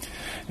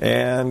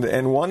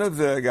 And one of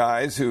the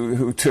guys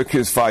who took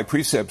his 5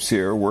 precepts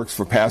here works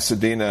for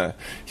Pasadena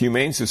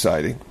Humane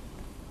Society.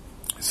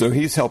 So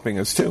he's helping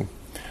us too.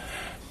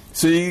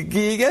 So you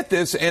get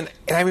this, and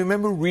I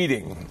remember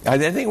reading, I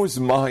think it was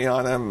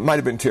Mahayana, might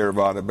have been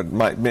Theravada,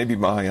 but maybe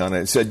Mahayana.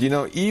 It said,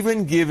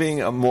 even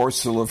giving a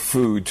morsel of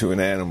food to an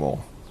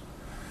animal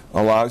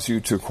allows you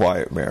to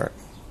acquire merit.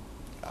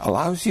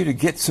 Allows you to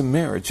get some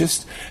merit.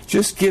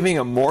 Just giving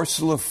a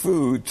morsel of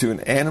food to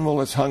an animal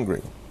that's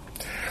hungry.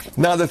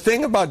 Now, the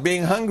thing about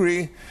being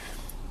hungry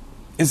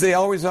is they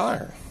always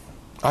are.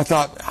 I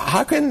thought,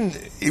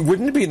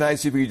 wouldn't it be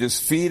nice if you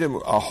just feed them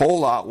a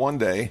whole lot one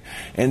day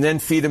and then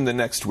feed them the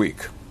next week?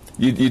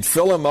 You'd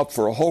fill them up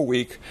for a whole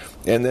week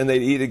and then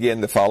they'd eat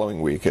again the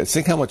following week.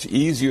 Think how much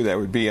easier that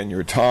would be on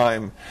your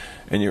time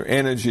and your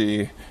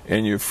energy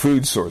and your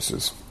food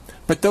sources.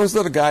 But those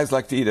little guys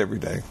like to eat every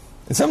day.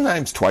 And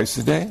sometimes twice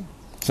a day,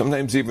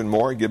 sometimes even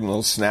more, give them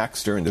little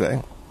snacks during the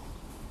day.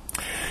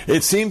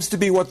 It seems to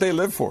be what they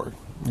live for,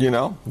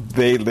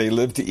 They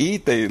live to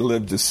eat, they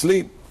live to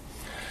sleep,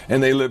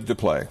 and they live to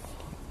play.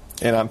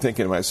 And I'm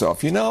thinking to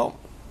myself,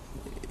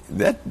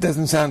 that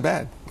doesn't sound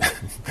bad.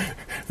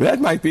 That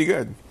might be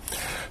good.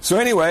 So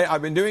anyway,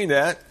 I've been doing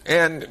that,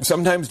 and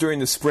sometimes during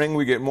the spring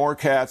we get more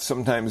cats,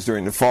 sometimes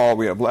during the fall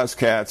we have less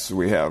cats.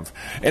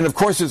 And of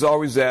course there's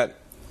always that,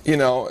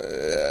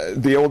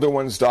 the older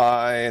ones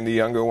die and the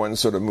younger ones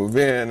sort of move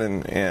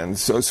in, and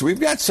so we've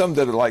got some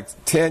that are like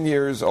 10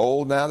 years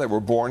old now that were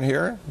born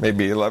here,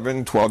 maybe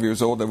 11, 12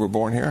 years old that were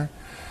born here.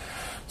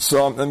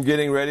 So I'm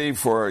getting ready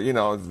for,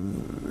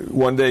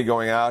 one day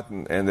going out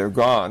and they're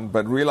gone,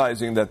 but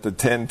realizing that the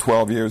 10,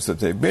 12 years that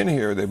they've been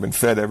here, they've been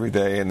fed every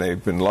day and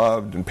they've been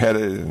loved and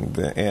petted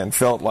and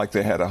felt like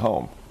they had a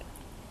home.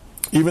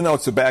 Even though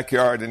it's a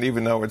backyard and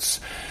even though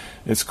it's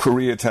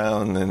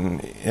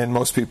Koreatown and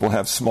most people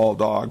have small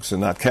dogs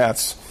and not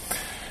cats,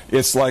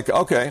 it's like,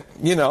 okay,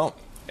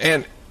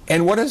 and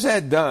what has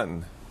that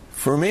done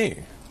for me?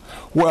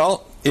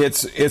 Well,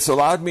 it's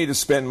allowed me to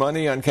spend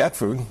money on cat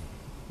food.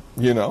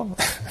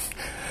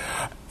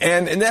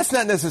 And that's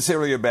not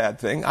necessarily a bad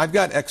thing. I've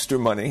got extra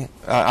money.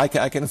 I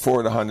can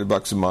afford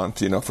 $100 a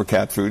month, for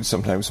cat food,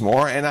 sometimes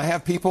more. And I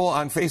have people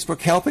on Facebook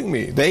helping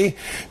me.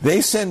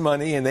 They send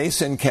money and they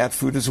send cat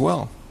food as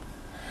well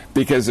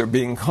because they're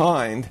being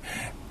kind.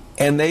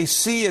 And they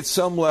see at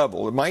some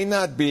level, it might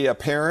not be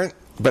apparent,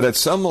 but at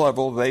some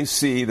level they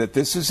see that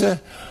this is a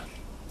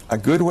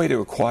good way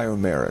to acquire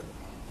merit.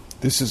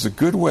 This is a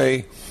good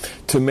way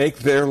to make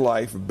their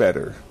life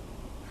better.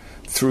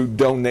 Through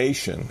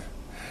donation,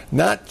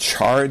 not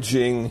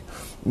charging,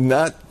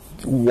 not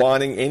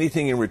wanting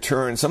anything in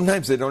return.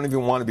 Sometimes they don't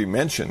even want to be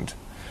mentioned.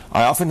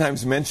 I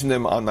oftentimes mention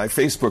them on my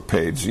Facebook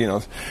page,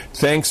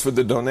 thanks for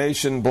the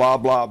donation, blah,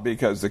 blah,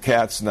 because the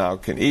cats now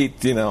can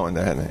eat,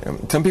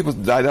 and some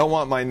people, I don't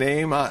want my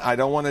name, I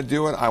don't want to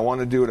do it, I want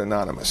to do it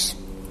anonymous.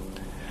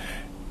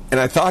 And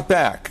I thought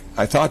back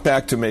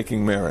to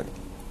making merit.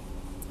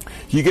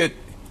 You get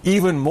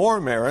even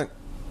more merit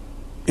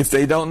if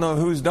they don't know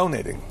who's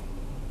donating.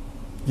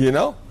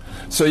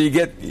 So you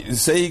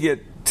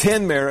get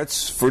 10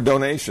 merits for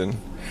donation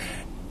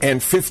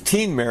and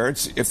 15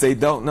 merits if they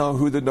don't know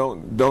who the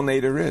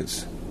donator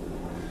is.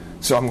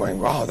 So I'm going,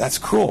 wow, that's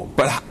cool.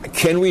 But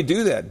can we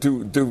do that?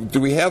 Do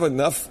we have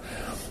enough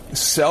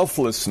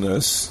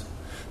selflessness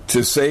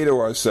to say to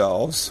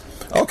ourselves,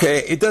 okay,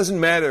 it doesn't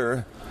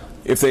matter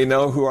if they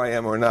know who I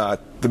am or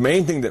not. The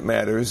main thing that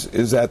matters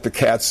is that the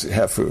cats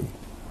have food,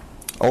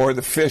 or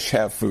the fish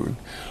have food,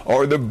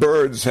 or the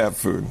birds have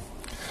food.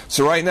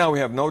 So right now we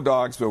have no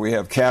dogs, but we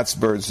have cats,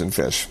 birds, and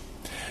fish.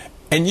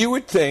 And you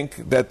would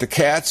think that the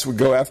cats would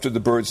go after the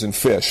birds and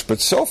fish,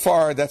 but so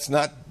far that's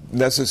not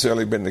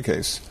necessarily been the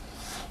case.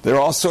 They're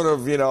all sort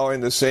of,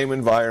 in the same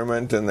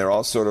environment, and they're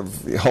all sort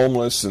of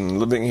homeless and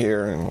living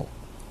here,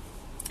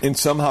 and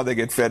somehow they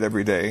get fed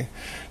every day.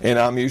 And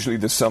I'm usually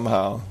the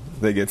somehow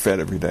they get fed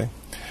every day.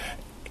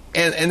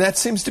 And that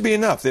seems to be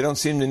enough. They don't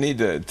seem to need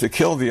to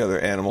kill the other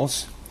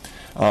animals.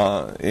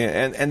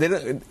 And they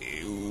don't,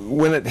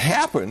 when it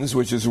happens,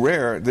 which is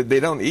rare, they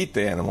don't eat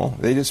the animal.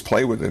 They just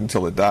play with it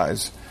until it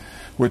dies.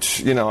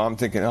 which, I'm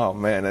thinking, oh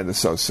man, that is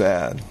so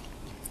sad.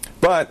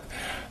 But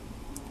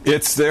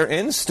it's their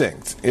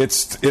instinct.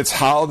 It's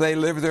how they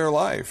live their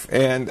life.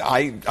 And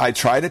I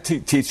try to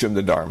teach them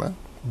the Dharma,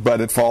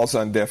 but it falls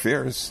on deaf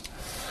ears.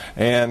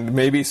 And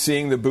maybe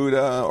seeing the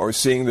Buddha or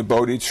seeing the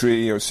Bodhi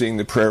tree or seeing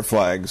the prayer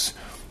flags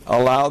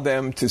allow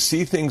them to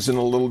see things in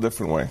a little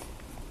different way.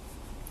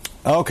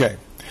 Okay,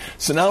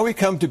 so now we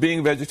come to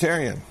being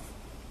vegetarian.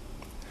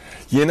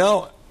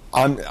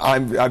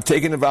 I've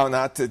taken a vow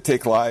not to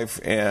take life,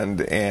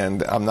 and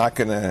I'm not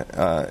going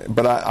to,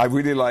 but I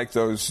really like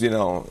those,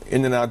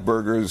 In-N-Out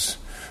burgers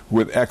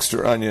with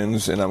extra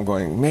onions, and I'm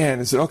going, man,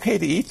 is it okay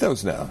to eat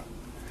those now?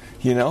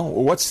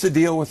 What's the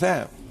deal with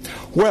that?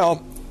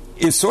 Well,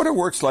 it sort of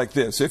works like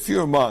this. If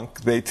you're a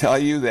monk, they tell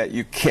you that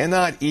you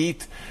cannot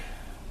eat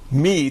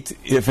meat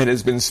if it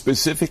has been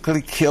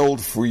specifically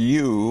killed for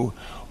you,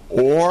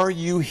 or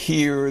you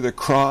hear the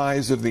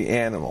cries of the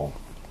animal.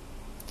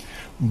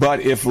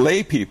 But if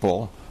lay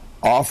people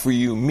offer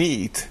you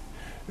meat,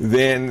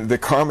 then the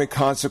karmic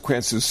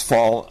consequences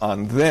fall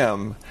on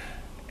them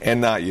and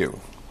not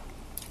you.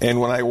 And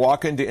when I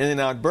walk into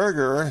In-N-Out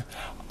Burger,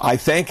 I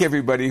thank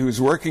everybody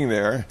who's working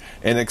there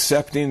and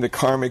accepting the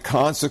karmic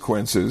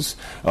consequences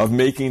of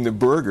making the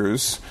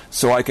burgers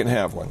so I can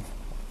have one.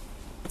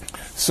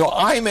 So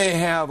I may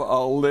have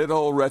a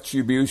little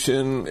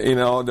retribution,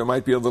 there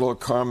might be a little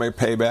karma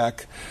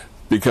payback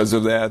because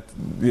of that,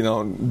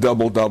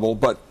 double,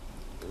 but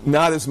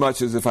not as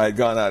much as if I had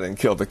gone out and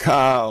killed a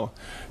cow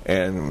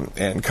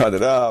and cut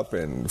it up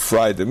and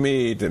fried the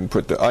meat and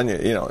put the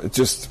onion,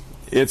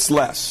 it's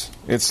less.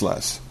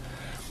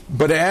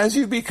 But as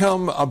you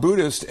become a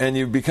Buddhist, and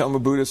you become a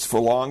Buddhist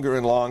for longer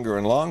and longer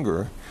and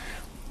longer,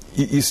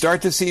 you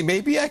start to see,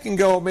 maybe I can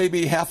go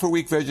half a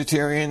week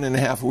vegetarian and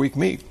half a week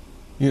meat,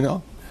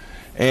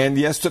 And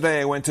yesterday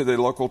I went to the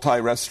local Thai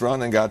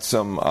restaurant and got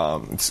some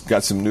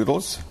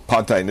noodles,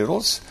 pad Thai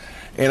noodles,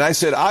 and I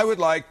said, I would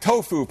like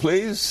tofu,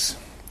 please,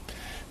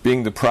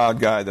 being the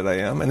proud guy that I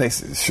am. And they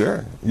said,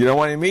 sure. You don't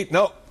want any meat?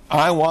 No,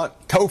 I want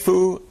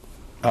tofu.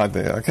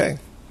 Okay.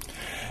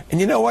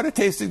 And you know what? It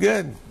tasted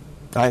good.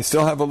 I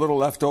still have a little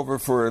left over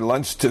for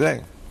lunch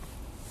today.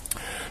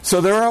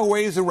 So there are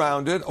ways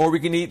around it, or we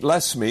can eat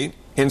less meat.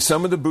 In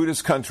some of the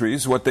Buddhist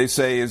countries, what they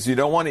say is you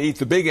don't want to eat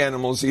the big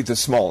animals, eat the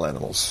small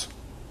animals.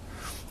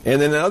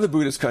 And then in other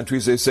Buddhist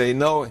countries, they say,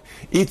 no,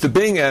 eat the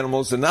big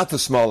animals and not the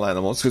small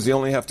animals, because you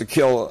only have to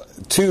kill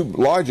 2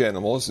 large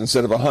animals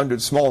instead of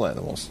 100 small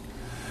animals.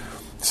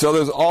 So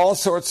there's all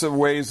sorts of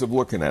ways of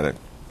looking at it.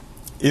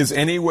 Is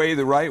any way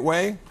the right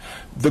way?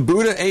 The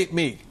Buddha ate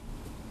meat.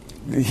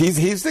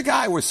 He's the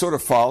guy we're sort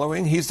of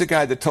following. He's the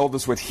guy that told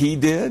us what he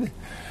did.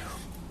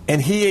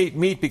 And he ate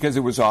meat because it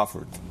was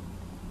offered.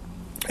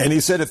 And he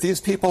said, if these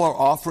people are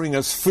offering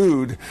us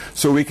food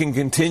so we can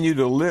continue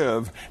to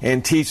live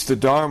and teach the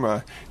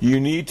Dharma, you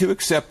need to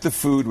accept the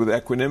food with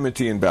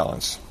equanimity and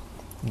balance.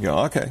 You go,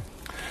 okay.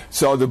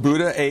 So the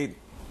Buddha ate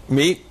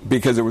meat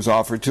because it was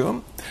offered to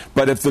him.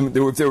 But if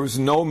there was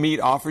no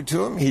meat offered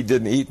to him, he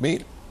didn't eat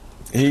meat.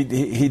 He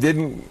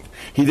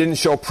didn't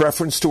show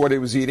preference to what he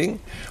was eating.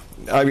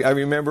 I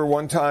remember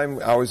one time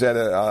I was at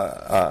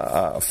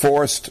a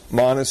forest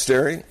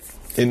monastery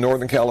in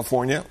Northern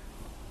California,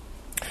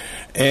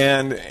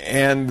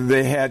 and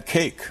they had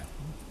cake,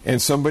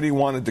 and somebody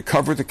wanted to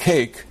cover the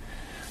cake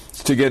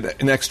to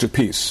get an extra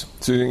piece.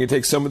 So you can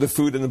take some of the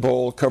food in the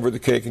bowl, cover the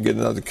cake, and get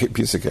another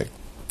piece of cake.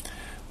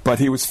 But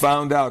he was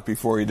found out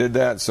before he did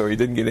that, so he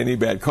didn't get any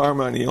bad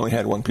karma, and he only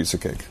had one piece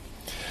of cake.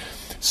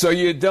 So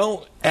you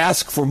don't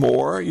ask for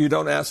more, you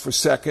don't ask for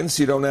seconds,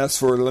 you don't ask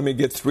for, let me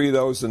get 3 of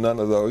those and none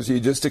of those. You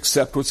just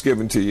accept what's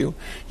given to you.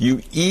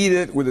 You eat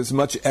it with as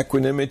much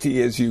equanimity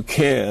as you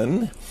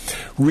can,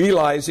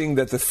 realizing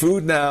that the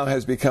food now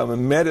has become a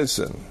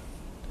medicine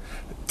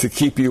to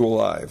keep you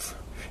alive.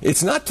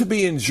 It's not to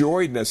be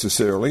enjoyed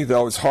necessarily,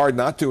 though it's hard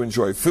not to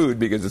enjoy food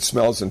because it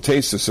smells and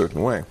tastes a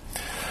certain way.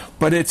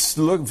 But it's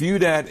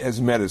viewed at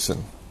as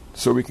medicine,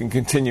 so we can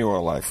continue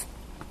our life,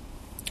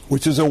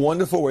 which is a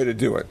wonderful way to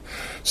do it.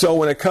 So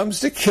when it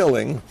comes to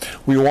killing,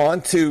 we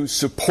want to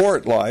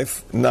support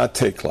life, not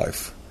take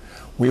life.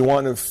 We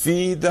want to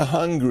feed the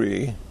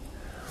hungry,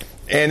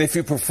 and if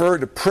you prefer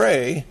to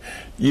pray,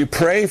 you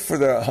pray for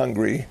the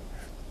hungry,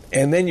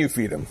 and then you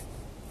feed them.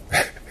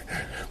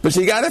 But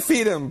you got to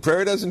feed them.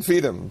 Prayer doesn't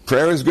feed them.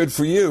 Prayer is good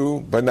for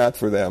you, but not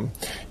for them,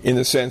 in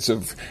the sense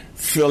of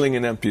filling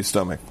an empty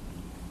stomach.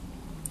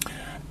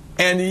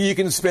 And you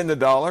can spend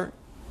 $1.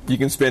 You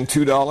can spend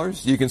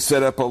 $2. You can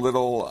set up a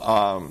little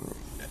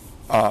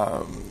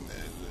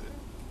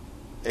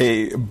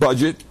a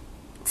budget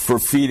for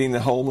feeding the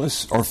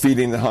homeless or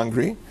feeding the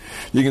hungry.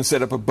 You can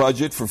set up a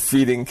budget for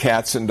feeding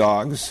cats and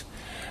dogs.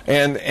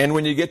 And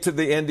when you get to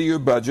the end of your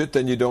budget,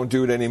 then you don't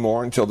do it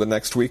anymore until the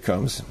next week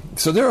comes.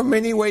 So there are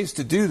many ways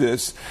to do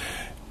this,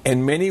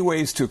 and many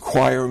ways to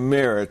acquire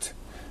merit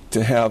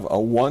to have a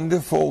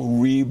wonderful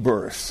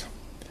rebirth.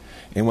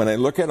 And when I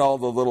look at all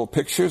the little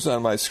pictures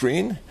on my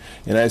screen,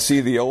 and I see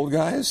the old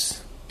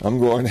guys, I'm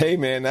going, hey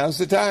man, now's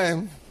the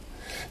time.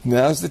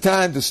 Now's the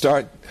time to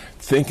start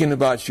thinking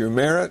about your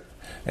merit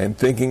and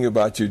thinking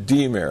about your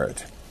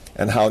demerit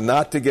and how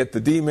not to get the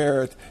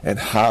demerit and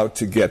how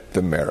to get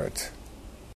the merit.